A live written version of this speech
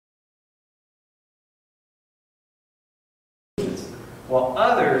while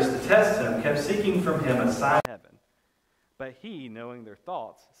others, to test him, kept seeking from him a sign from heaven. But he, knowing their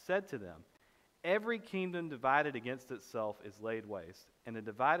thoughts, said to them, "Every kingdom divided against itself is laid waste, and a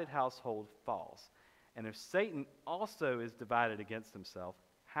divided household falls. And if Satan also is divided against himself,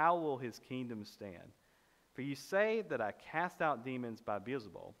 how will his kingdom stand? For you say that I cast out demons by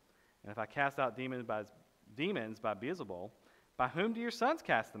Beelzebul, and if I cast out demons by Beelzebul, by whom do your sons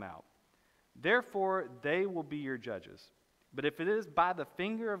cast them out? Therefore they will be your judges. But if it is by the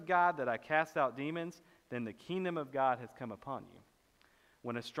finger of God that I cast out demons, then the kingdom of God has come upon you.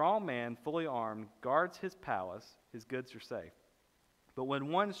 When a strong man, fully armed, guards his palace, his goods are safe. But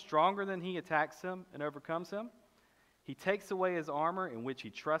when one stronger than he attacks him and overcomes him, he takes away his armor in which he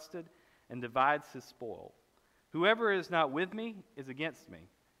trusted and divides his spoil. Whoever is not with me is against me,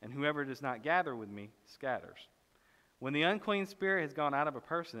 and whoever does not gather with me scatters. When the unclean spirit has gone out of a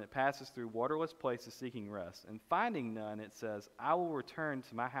person, it passes through waterless places seeking rest, and finding none, it says, I will return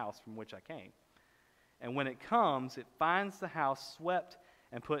to my house from which I came. And when it comes, it finds the house swept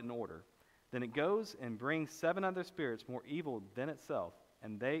and put in order. Then it goes and brings 7 other spirits more evil than itself,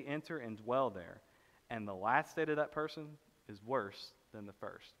 and they enter and dwell there. And the last state of that person is worse than the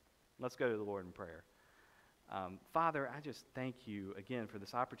first." Let's go to the Lord in prayer. Father, I just thank you again for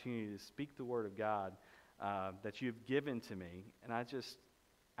this opportunity to speak the word of God that you've given to me. And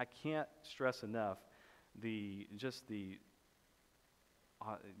I can't stress enough the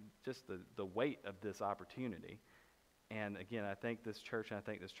weight of this opportunity. And again, I thank this church and I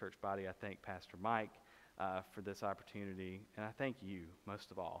thank this church body. I thank Pastor Mike for this opportunity. And I thank you,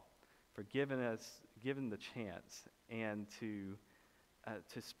 most of all, for giving the chance and to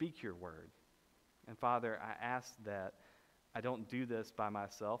speak your word. And Father, I ask that I don't do this by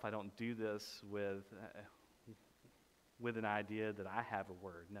myself. I don't do this with an idea that I have a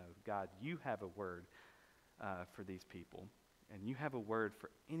word. No, God, you have a word for these people. And you have a word for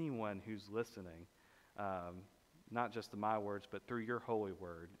anyone who's listening, not just to my words, but through your holy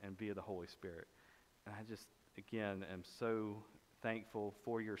word and via the Holy Spirit. And I just, again, am so thankful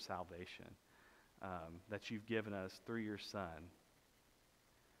for your salvation that you've given us through your Son.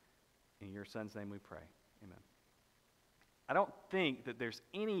 In your Son's name we pray. Amen. I don't think that there's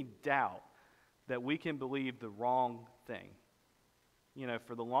any doubt that we can believe the wrong thing. You know,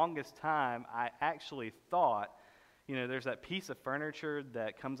 for the longest time, I actually thought, you know, there's that piece of furniture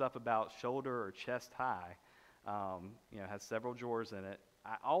that comes up about shoulder or chest high, has several drawers in it.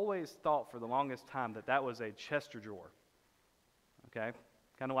 I always thought for the longest time that was a Chester drawer, okay?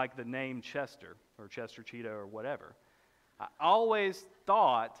 Kind of like the name Chester or Chester Cheetah or whatever. I always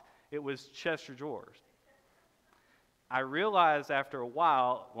thought it was Chester drawers. I realized after a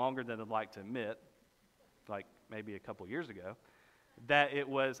while, longer than I'd like to admit, like maybe a couple years ago, that it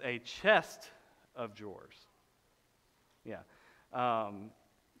was a chest of drawers. Yeah.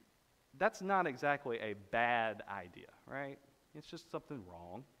 That's not exactly a bad idea, right? It's just something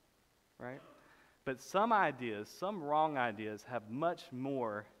wrong, right? But some wrong ideas, have much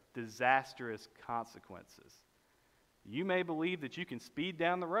more disastrous consequences. You may believe that you can speed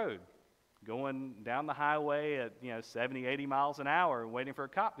down the road, going down the highway at 70, 80 miles an hour and waiting for a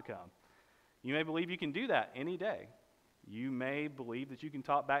cop to come. You may believe you can do that any day. You may believe that you can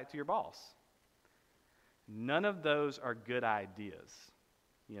talk back to your boss. None of those are good ideas.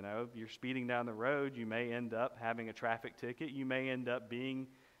 You know, if you're speeding down the road, you may end up having a traffic ticket. You may end up being,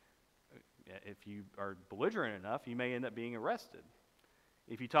 if you are belligerent enough, you may end up being arrested.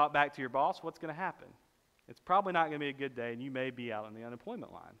 If you talk back to your boss, what's going to happen? It's probably not going to be a good day, and you may be out on the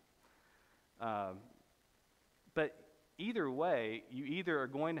unemployment line. But either way, you either are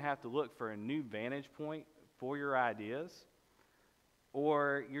going to have to look for a new vantage point for your ideas,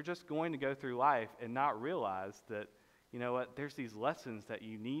 or you're just going to go through life and not realize that, you know what, there's these lessons that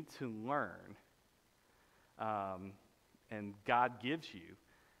you need to learn, and God gives you.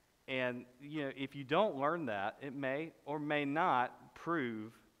 And, you know, if you don't learn that, it may or may not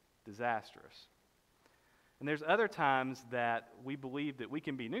prove disastrous. And there's other times that we believe that we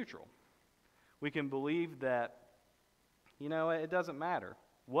can be neutral. We can believe that, you know, it doesn't matter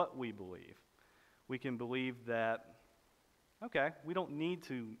what we believe. We can believe that, okay, we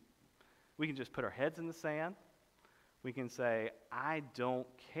can just put our heads in the sand. We can say, I don't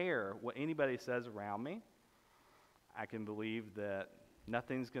care what anybody says around me. I can believe that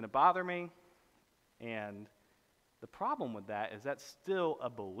nothing's going to bother me. And the problem with that is that's still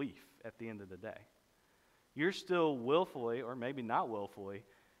a belief at the end of the day. You're still willfully, or maybe not willfully,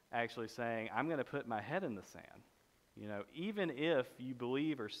 actually saying, I'm going to put my head in the sand. You know, even if you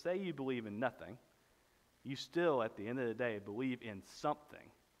believe or say you believe in nothing, you still, at the end of the day, believe in something.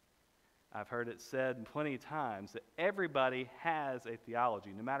 I've heard it said plenty of times that everybody has a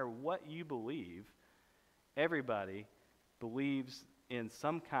theology. No matter what you believe, everybody believes in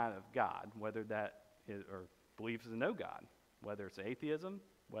some kind of God, whether that is, or believes in no God, whether it's atheism,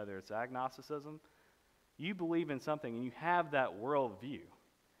 whether it's agnosticism. You believe in something and you have that worldview.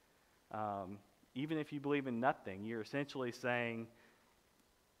 Even if you believe in nothing, you're essentially saying,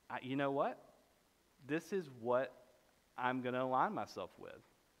 you know what? This is what I'm going to align myself with.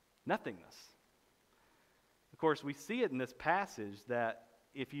 Nothingness. Of course, we see it in this passage that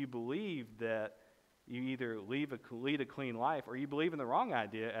if you believe that you either lead a clean life or you believe in the wrong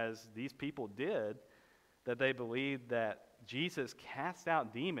idea, as these people did, that they believed that Jesus cast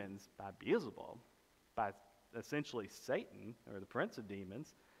out demons by Beelzebub, by essentially Satan, or the prince of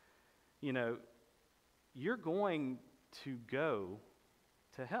demons, you're going to go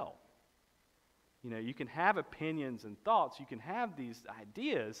to hell. You can have opinions and thoughts, you can have these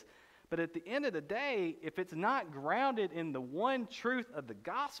ideas, but at the end of the day, if it's not grounded in the one truth of the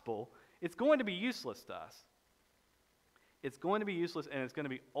gospel, it's going to be useless to us. It's going to be useless, and it's going to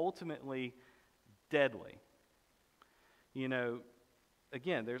be ultimately deadly.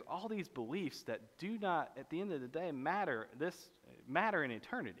 Again, there's all these beliefs that do not, at the end of the day, matter in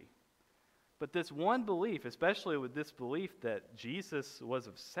eternity. But this one belief, especially with this belief that Jesus was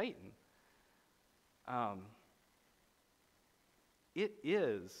of Satan, it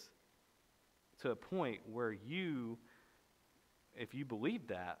is to a point where if you believe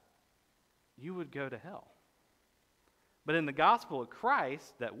that, you would go to hell. But in the gospel of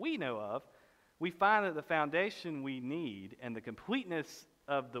Christ that we know of, we find that the foundation we need and the completeness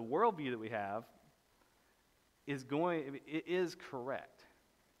of the worldview that we have is correct.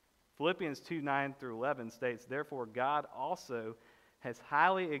 Philippians 2:9-11 states, "Therefore God also has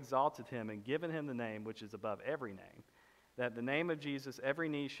highly exalted him and given him the name which is above every name, that at the name of Jesus every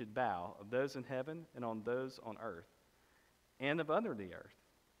knee should bow, of those in heaven and on those on earth and of under the earth,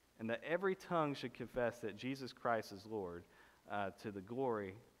 and that every tongue should confess that Jesus Christ is Lord, to the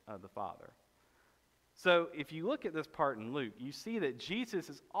glory of the Father." So if you look at this part in Luke, you see that Jesus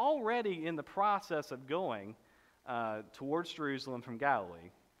is already in the process of going towards Jerusalem from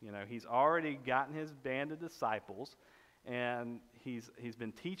Galilee. He's already gotten his band of disciples, and he's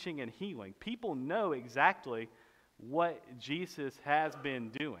been teaching and healing. People know exactly what Jesus has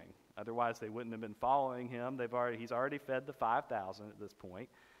been doing. Otherwise, they wouldn't have been following him. He's already fed the 5,000 at this point.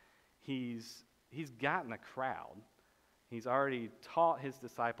 He's gotten a crowd. He's already taught his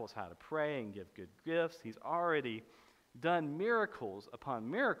disciples how to pray and give good gifts. He's already done miracles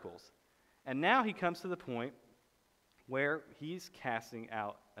upon miracles. And now he comes to the point where he's casting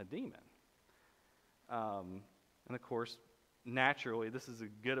out a demon. And of course, naturally, this is as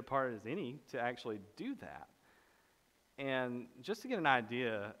good a part as any to actually do that. And just to get an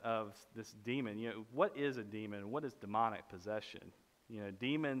idea of this demon, what is a demon? What is demonic possession?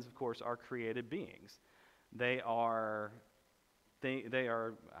 Demons, of course, are created beings. They are,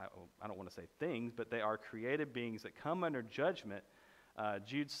 I don't want to say things, but they are created beings that come under judgment.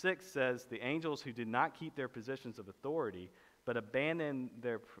 Jude 6 says, "The angels who did not keep their positions of authority, but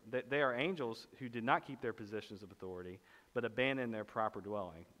they are angels who did not keep their positions of authority, but abandoned their proper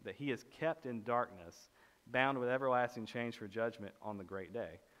dwelling, that he is kept in darkness, bound with everlasting chains for judgment on the great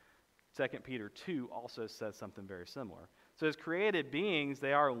day." 2 Peter 2 also says something very similar. So as created beings,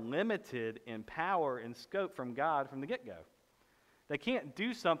 they are limited in power and scope from God from the get-go. They can't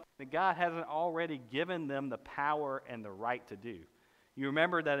do something that God hasn't already given them the power and the right to do. You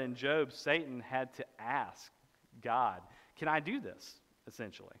remember that in Job, Satan had to ask God, "Can I do this?"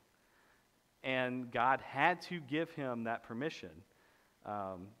 essentially. And God had to give him that permission.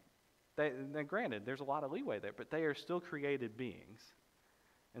 Granted, there's a lot of leeway there, but they are still created beings.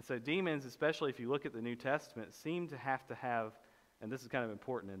 And so demons, especially if you look at the New Testament, seem to have, and this is kind of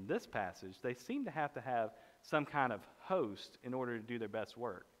important in this passage, they seem to have some kind of host in order to do their best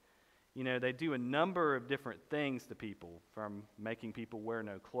work. They do a number of different things to people, from making people wear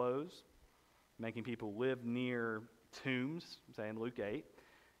no clothes, making people live near tombs, say in Luke 8.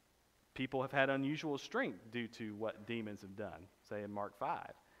 People have had unusual strength due to what demons have done, say in Mark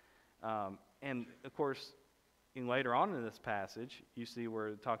 5. And of course, later on in this passage, you see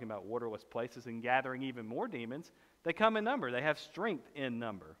we're talking about waterless places and gathering even more demons. They come in number. They have strength in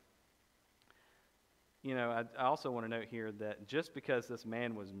number. I also want to note here that just because this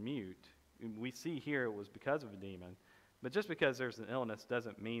man was mute, we see here it was because of a demon, but just because there's an illness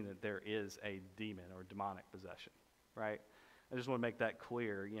doesn't mean that there is a demon or demonic possession, right? I just want to make that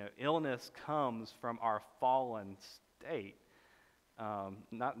clear. Illness comes from our fallen state.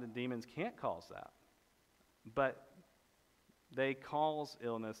 Not that demons can't cause that. But They cause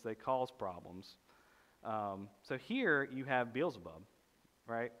illness. They cause problems. So here you have Beelzebub,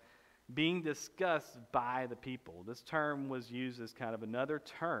 right, being discussed by the people. This term was used as kind of another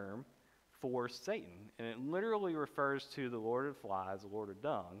term for Satan, and it literally refers to the Lord of Flies, the Lord of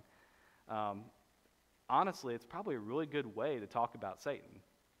Dung. Honestly, it's probably a really good way to talk about Satan,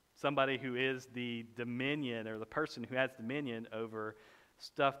 somebody who is the dominion, or the person who has dominion over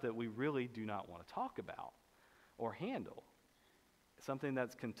stuff that we really do not want to talk about or handle, something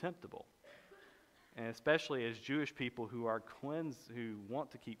that's contemptible. And especially as Jewish people who are cleansed, who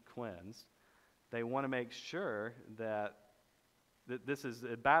want to keep cleansed, they want to make sure that this is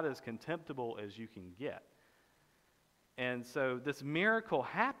about as contemptible as you can get. And so this miracle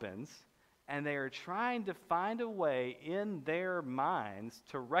happens, and they are trying to find a way in their minds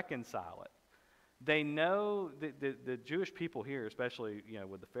to reconcile it. They know the Jewish people here, especially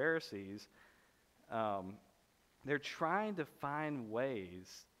with the Pharisees, they're trying to find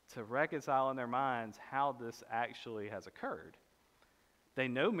ways to reconcile in their minds how this actually has occurred. They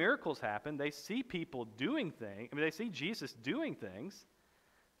know miracles happen. They see people doing things. I mean, they see Jesus doing things,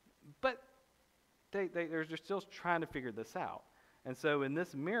 but they're still trying to figure this out. And so in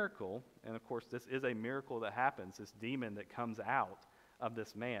this miracle, and of course this is a miracle that happens, this demon that comes out of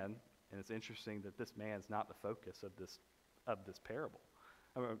this man, and it's interesting that this man's not the focus of this parable,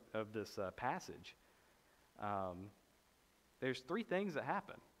 of this passage. There's three things that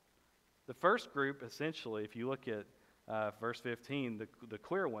happen. The first group, essentially, if you look at verse 15, the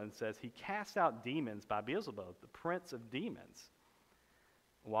clear one says, he cast out demons by Beelzebub, the prince of demons.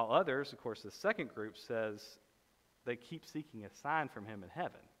 While others, of course, the second group says they keep seeking a sign from him in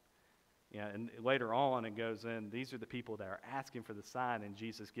heaven. And later on it goes in, these are the people that are asking for the sign, and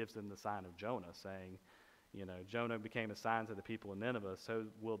Jesus gives them the sign of Jonah, saying, Jonah became a sign to the people of Nineveh, so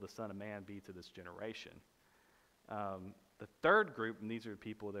will the Son of Man be to this generation. The third group, and these are the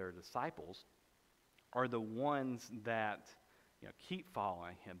people that are disciples, are the ones that keep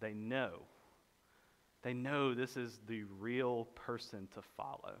following him. They know this is the real person to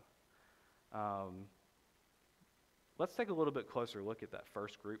follow. Let's take a little bit closer look at that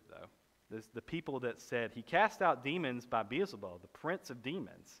first group, though. The people that said, he cast out demons by Beelzebub, the prince of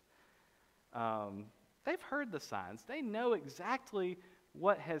demons. They've heard the signs. They know exactly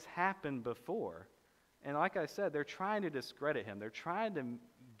what has happened before. And like I said, they're trying to discredit him. They're trying to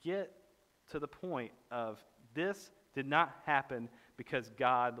get to the point of this did not happen because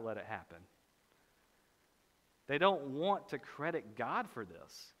God let it happen. They don't want to credit God for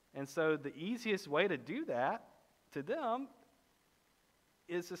this. And so the easiest way to do that to them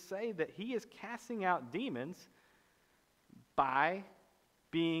is to say that he is casting out demons by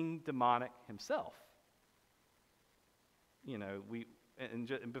being demonic himself.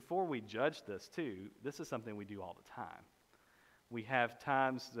 And before we judge this too, this is something we do all the time. We have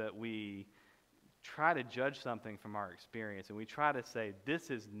times that we try to judge something from our experience, and we try to say, this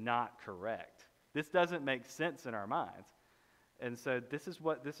is not correct. This doesn't make sense in our minds. And so this is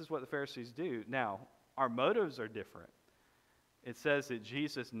what the Pharisees do. Now, our motives are different. It says that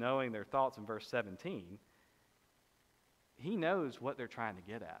Jesus, knowing their thoughts in verse 17, he knows what they're trying to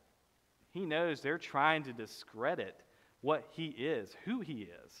get at. He knows they're trying to discredit what he is, who he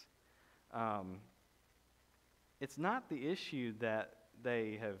is. It's not the issue that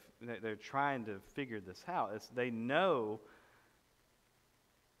they're trying to figure this out. It's they know,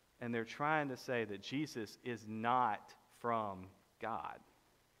 and they're trying to say that Jesus is not from God.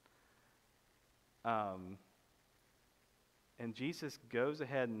 And Jesus goes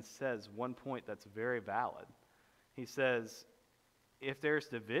ahead and says one point that's very valid. He says, if there's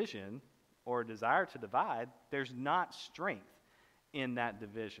division or a desire to divide, there's not strength in that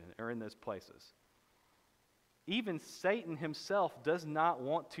division or in those places. Even Satan himself does not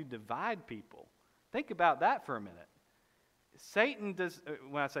want to divide people. Think about that for a minute. Satan does,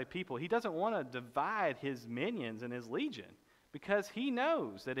 when I say people, he doesn't want to divide his minions and his legion, because he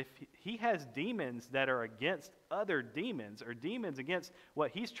knows that if he has demons that are against other demons, or demons against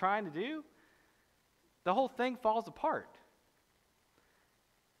what he's trying to do, the whole thing falls apart.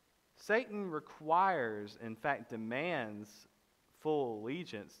 Satan requires, in fact, demands full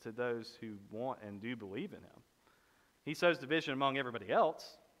allegiance to those who want and do believe in him. He sows division among everybody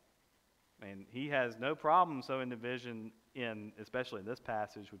else. I mean, he has no problem sowing division especially in this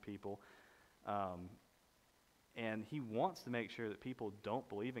passage with people. And he wants to make sure that people don't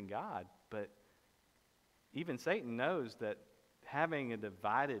believe in God. But even Satan knows that having a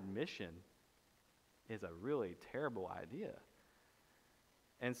divided mission is a really terrible idea.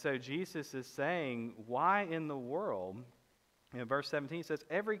 And so Jesus is saying, why in the world, in verse 17 it says,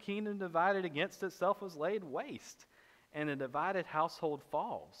 every kingdom divided against itself was laid waste, and a divided household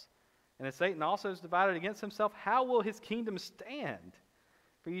falls. And if Satan also is divided against himself, how will his kingdom stand?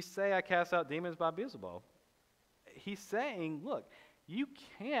 For you say, I cast out demons by Beelzebub. He's saying, look, you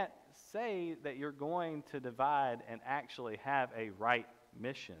can't say that you're going to divide and actually have a right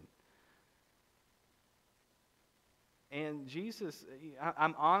mission. And Jesus,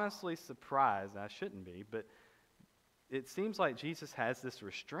 I'm honestly surprised, and I shouldn't be, but it seems like Jesus has this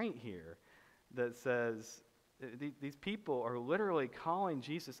restraint here that says these people are literally calling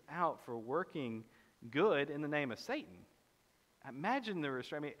Jesus out for working good in the name of Satan. Imagine the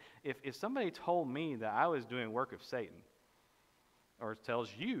restraint. I mean, if somebody told me that I was doing work of Satan, or tells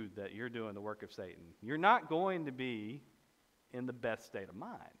you that you're doing the work of Satan, you're not going to be in the best state of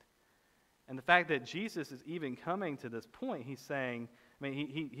mind. And the fact that Jesus is even coming to this point, he's saying, I mean,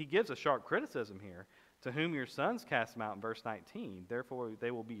 he gives a sharp criticism here. To whom your sons cast them out in verse 19, therefore they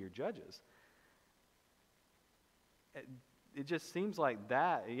will be your judges. It just seems like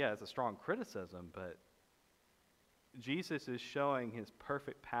that, yeah, it's a strong criticism, but Jesus is showing his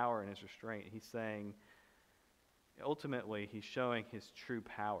perfect power and his restraint. He's saying, ultimately, he's showing his true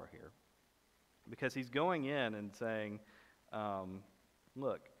power here. Because he's going in and saying,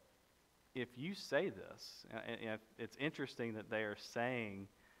 look, if you say this, and it's interesting that they are saying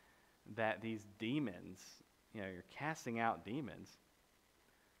that these demons, you're casting out demons.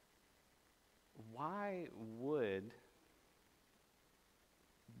 Why would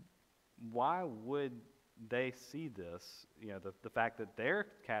they see this, the fact that they're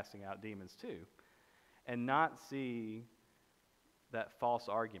casting out demons too, and not see that false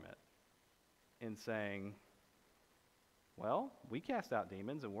argument in saying, well, we cast out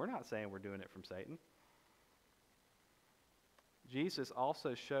demons and we're not saying we're doing it from Satan. Jesus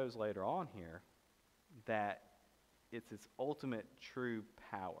also shows later on here that it's its ultimate true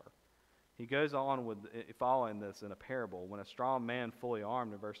power. He goes on with following this in a parable. When a strong man fully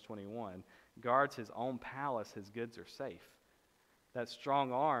armed, in verse 21, guards his own palace, his goods are safe. That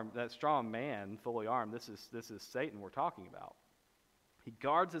strong man fully armed, this is Satan we're talking about. He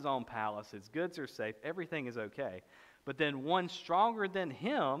guards his own palace, his goods are safe, everything is okay. But then one stronger than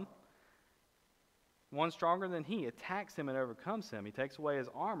he attacks him and overcomes him. He takes away his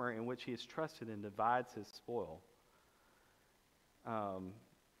armor in which he is trusted and divides his spoil.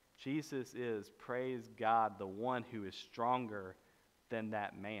 Jesus is, praise God, the one who is stronger than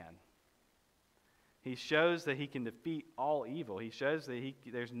that man. He shows that he can defeat all evil. He shows that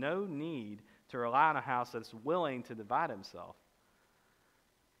there's no need to rely on a house that's willing to divide himself.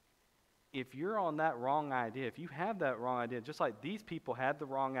 If you're on that wrong idea, if you have that wrong idea, just like these people had the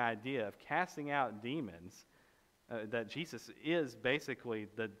wrong idea of casting out demons, that Jesus is basically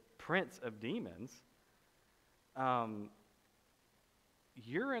the prince of demons,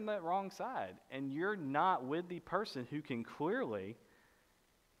 you're in that wrong side, and you're not with the person who can clearly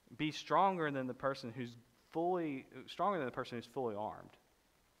be stronger than the person who's fully armed,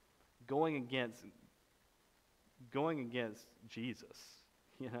 going against Jesus.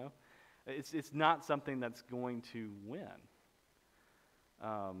 It's not something that's going to win.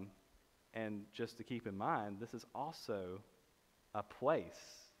 And just to keep in mind, this is also a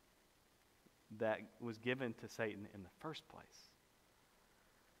place that was given to Satan in the first place.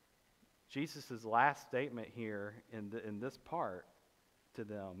 Jesus' last statement here in this part to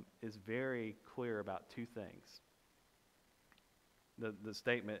them is very clear about two things. The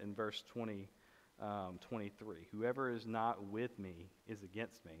statement in verse 23, whoever is not with me is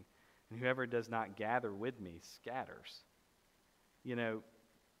against me, and whoever does not gather with me scatters.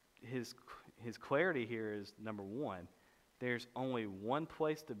 His clarity here is, number one, there's only one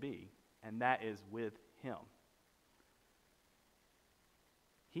place to be, and that is with him.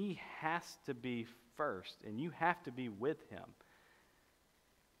 He has to be first, and you have to be with him.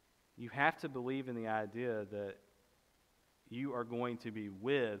 You have to believe in the idea that you are going to be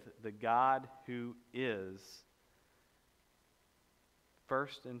with the God who is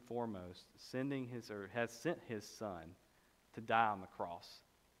first and foremost has sent his son to die on the cross,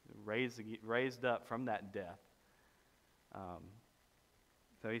 raised up from that death.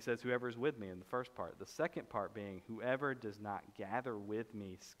 So he says, whoever is with me in the first part. The second part being, whoever does not gather with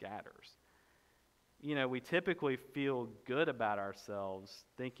me scatters. We typically feel good about ourselves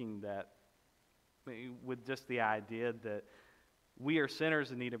thinking that, with just the idea that we are sinners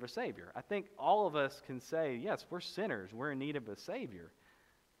in need of a Savior. I think all of us can say, yes, we're sinners. We're in need of a Savior.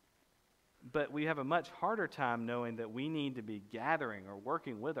 But we have a much harder time knowing that we need to be gathering or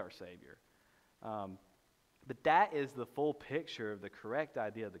working with our Savior. But that is the full picture of the correct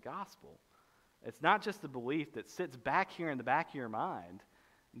idea of the gospel. It's not just the belief that sits back here in the back of your mind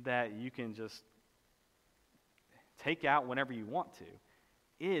that you can just take out whenever you want to.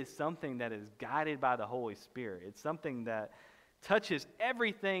 It is something that is guided by the Holy Spirit. It's something that touches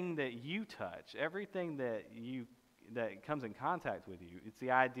everything that you touch, everything that comes in contact with you. It's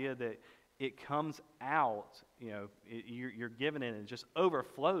the idea that it comes out, you're given it and it just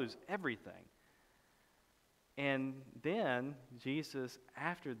overflows everything. And then Jesus,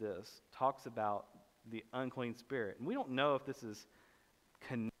 after this, talks about the unclean spirit. And we don't know if this is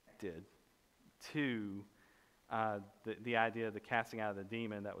connected to the idea of the casting out of the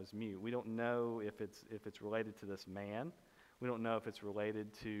demon that was mute. We don't know if it's related to this man. We don't know if it's related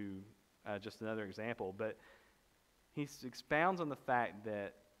to just another example. But he expounds on the fact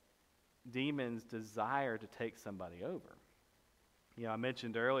that demons desire to take somebody over. I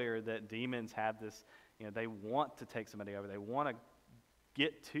mentioned earlier that demons have this, they want to take somebody over. They want to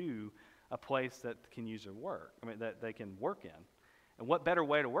get to a place that can use their work, that they can work in. And what better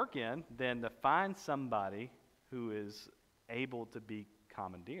way to work in than to find somebody who is able to be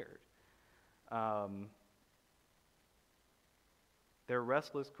commandeered? They're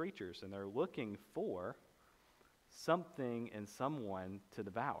restless creatures, and they're looking for something and someone to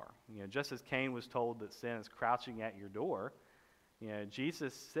devour. Just as Cain was told that sin is crouching at your door,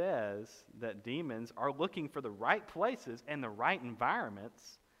 Jesus says that demons are looking for the right places and the right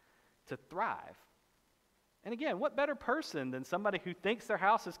environments to thrive. And again, what better person than somebody who thinks their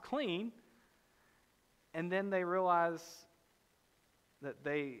house is clean, and then they realize that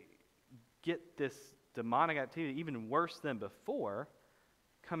they get this demonic activity even worse than before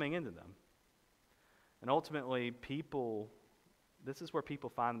coming into them. And ultimately, this is where people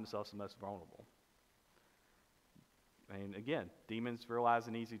find themselves the most vulnerable. Again, demons realize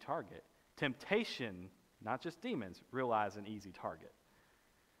an easy target. Temptation, not just demons, realize an easy target.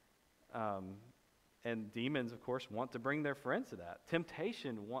 And demons, of course, want to bring their friends to that.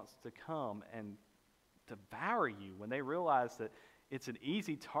 Temptation wants to come and devour you when they realize that it's an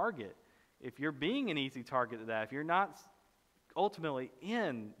easy target. If you're being an easy target to that, if you're not ultimately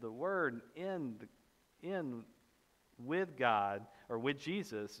in the Word, in with God, or with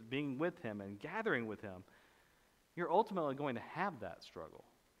Jesus, being with Him and gathering with Him, you're ultimately going to have that struggle.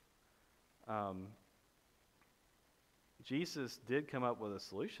 Jesus did come up with a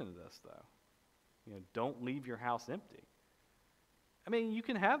solution to this, though. Don't leave your house empty. You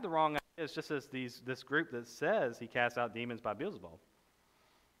can have the wrong ideas, just as this group that says he casts out demons by Beelzebub.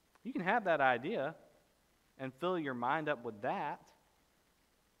 You can have that idea and fill your mind up with that,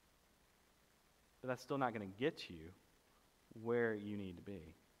 but that's still not going to get you where you need to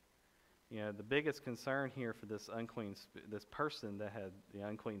be. The biggest concern here for this person that had the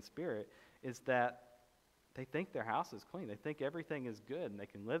unclean spirit is that they think their house is clean. They think everything is good and they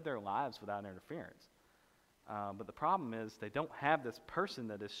can live their lives without interference. But the problem is they don't have this person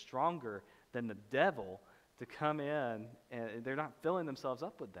that is stronger than the devil to come in, and they're not filling themselves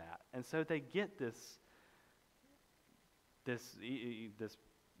up with that. And so they get this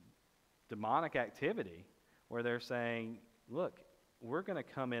demonic activity where they're saying, look, we're going to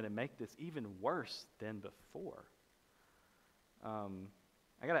come in and make this even worse than before.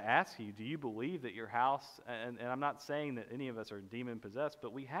 I got to ask you, do you believe that your house, and I'm not saying that any of us are demon-possessed,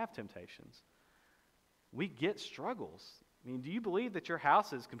 but we have temptations. We get struggles. Do you believe that your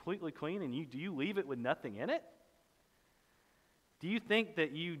house is completely clean and do you leave it with nothing in it? Do you think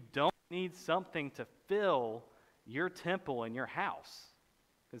that you don't need something to fill your temple and your house?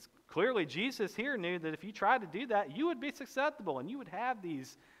 Because clearly Jesus here knew that if you tried to do that, you would be susceptible and you would have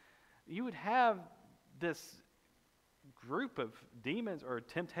this group of demons or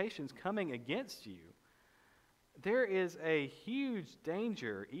temptations coming against you. There is a huge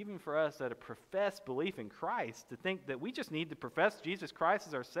danger, even for us that have professed belief in Christ, to think that we just need to profess Jesus Christ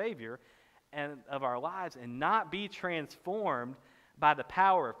as our Savior and of our lives and not be transformed by the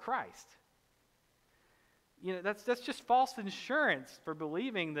power of Christ. That's just false insurance for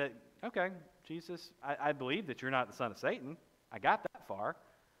believing that, okay, Jesus, I believe that you're not the son of Satan. I got that far.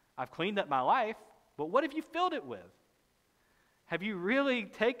 I've cleaned up my life, but what have you filled it with? Have you really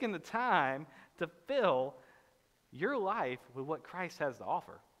taken the time to fill your life with what Christ has to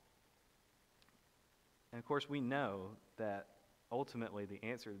offer? And of course, we know that ultimately the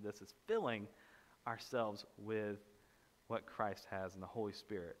answer to this is filling ourselves with what Christ has in the Holy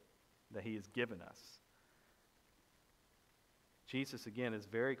Spirit that He has given us. Jesus, again, is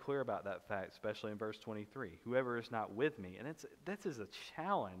very clear about that fact, especially in verse 23. Whoever is not with me, and this is a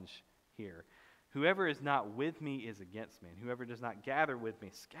challenge here. Whoever is not with me is against me, and whoever does not gather with me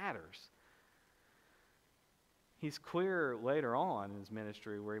scatters. He's clear later on in his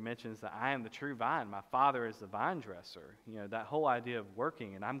ministry where he mentions that I am the true vine, my Father is the vine dresser. That whole idea of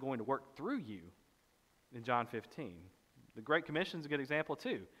working, and I'm going to work through you. in John 15. The Great Commission is a good example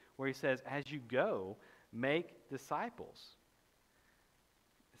too, where he says, as you go, make disciples.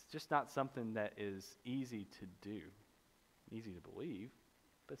 It's just not something that is easy to do. Easy to believe,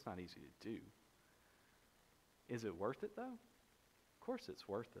 but it's not easy to do. Is it worth it, though? Of course it's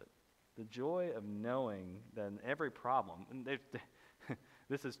worth it. The joy of knowing that in every problem, and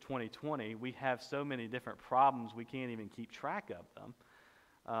this is 2020, we have so many different problems we can't even keep track of them.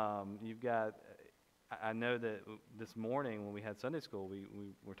 I know that this morning when we had Sunday school, we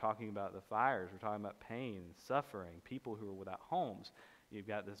were talking about the fires, we're talking about pain, suffering, people who are without homes. You've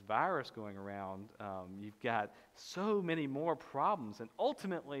got this virus going around. You've got so many more problems. And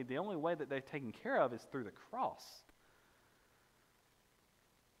ultimately, the only way that they're taken care of is through the cross.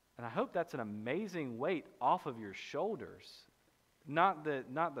 And I hope that's an amazing weight off of your shoulders. Not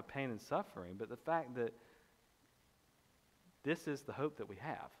the pain and suffering, but the fact that this is the hope that we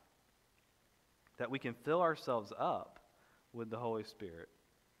have. That we can fill ourselves up with the Holy Spirit.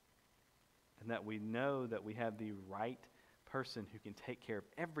 And that we know that we have the right person who can take care of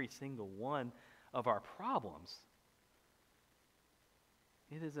every single one of our problems.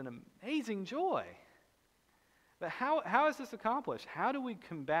 It is an amazing joy. But how is this accomplished? How do we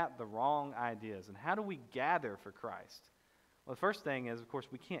combat the wrong ideas? And how do we gather for Christ? Well, the first thing is, of course,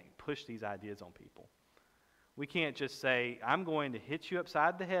 we can't push these ideas on people. We can't just say, I'm going to hit you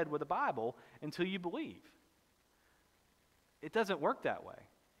upside the head with a Bible until you believe. It doesn't work that way.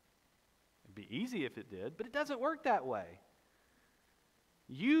 It'd be easy if it did, but it doesn't work that way.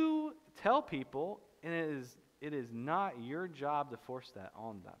 You tell people, and it is not your job to force that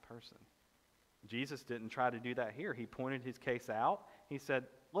on that person. Jesus didn't try to do that here. He pointed his case out. He said,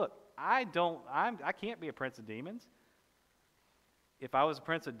 look, I can't be a prince of demons. If I was a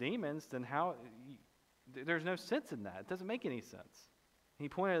prince of demons, then there's no sense in that. It doesn't make any sense. He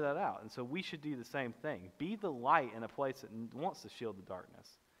pointed that out. And so we should do the same thing. Be the light in a place that wants to shield the darkness.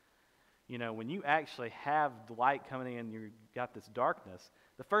 You know, when you actually have the light coming in and you've got this darkness,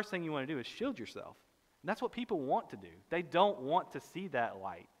 the first thing you want to do is shield yourself. And that's what people want to do. They don't want to see that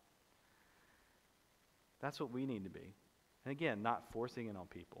light. That's what we need to be. And again, not forcing it on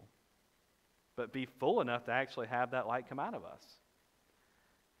people, but be full enough to actually have that light come out of us.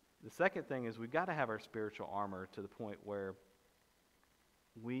 The second thing is we've got to have our spiritual armor to the point where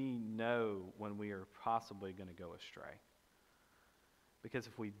we know when we are possibly going to go astray. Because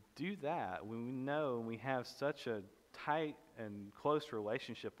if we do that, when we know and we have such a tight and close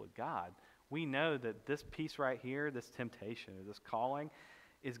relationship with God, we know that this piece right here, this temptation or this calling,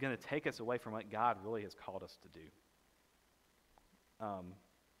 is going to take us away from what God really has called us to do.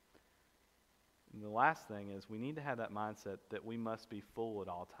 And the last thing is we need to have that mindset that we must be full at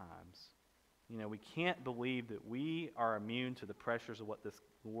all times. You know, we can't believe that we are immune to the pressures of what this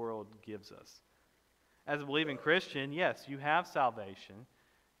world gives us. As a believing Christian, yes, you have salvation,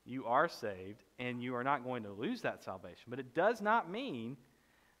 you are saved, and you are not going to lose that salvation. But it does not mean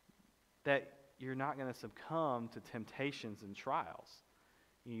that you're not going to succumb to temptations and trials.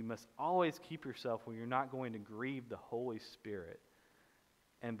 You must always keep yourself where you're not going to grieve the Holy Spirit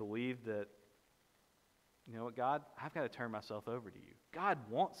and believe that, you know what, God, I've got to turn myself over to you. God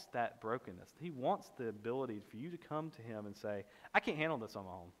wants that brokenness. He wants the ability for you to come to him and say, I can't handle this on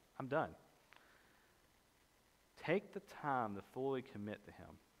my own. I'm done. Take the time to fully commit to him.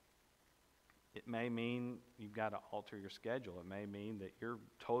 It may mean you've got to alter your schedule. It may mean that you're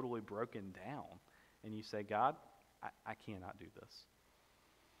totally broken down and you say, God, I cannot do this.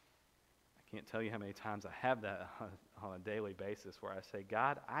 I can't tell you how many times I have that on a daily basis where I say,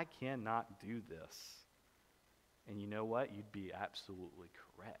 God, I cannot do this. And you know what? You'd be absolutely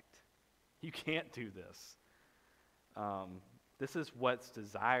correct. You can't do this. This is what's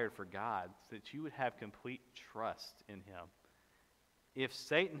desired for God, so that you would have complete trust in him. If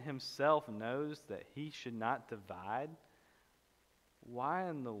Satan himself knows that he should not divide, why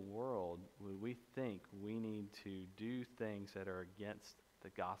in the world would we think we need to do things that are against the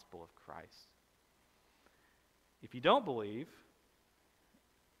gospel of Christ? If you don't believe,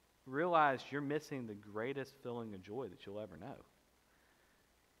 realize you're missing the greatest feeling of joy that you'll ever know.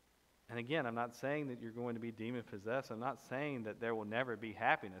 And again, I'm not saying that you're going to be demon-possessed. I'm not saying that there will never be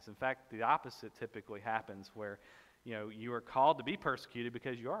happiness. In fact, the opposite typically happens where, you know, you are called to be persecuted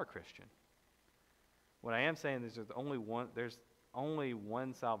because you are a Christian. What I am saying is there's only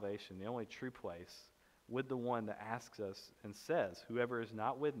one salvation, the only true place, with the one that asks us and says, whoever is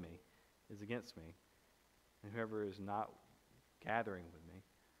not with me is against me, and whoever is not gathering with me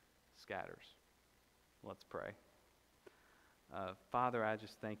scatters. Let's pray. Father, I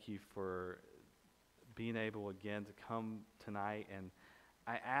just thank you for being able again to come tonight, and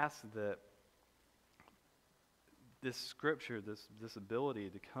I ask that this scripture, this ability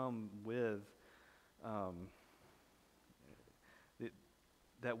to come with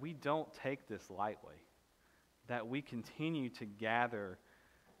that we don't take this lightly, that we continue to gather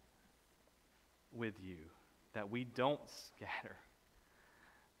with you, that we don't scatter.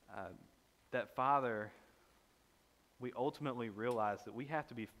 That, Father, we ultimately realize that we have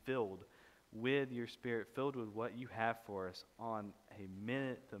to be filled with your Spirit, filled with what you have for us on a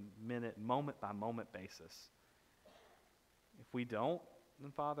minute-to-minute, moment-by-moment basis. If we don't,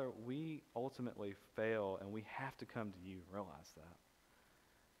 then, Father, we ultimately fail, and we have to come to you and realize that.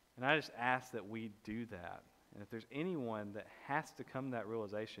 And I just ask that we do that. And if there's anyone that has to come to that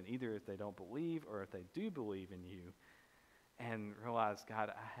realization, either if they don't believe or if they do believe in you, and realize, God,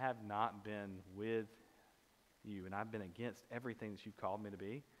 I have not been with you, and I've been against everything that you've called me to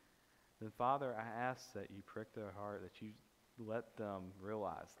be, then, Father, I ask that you prick their heart, that you let them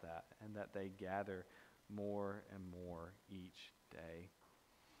realize that, and that they gather more and more each day,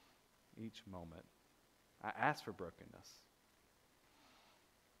 each moment. I ask for brokenness.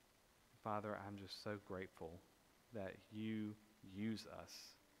 Father, I'm just so grateful that you use us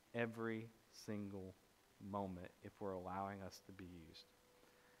every single moment if we're allowing us to be used.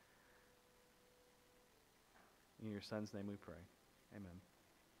 In your Son's name we pray. Amen.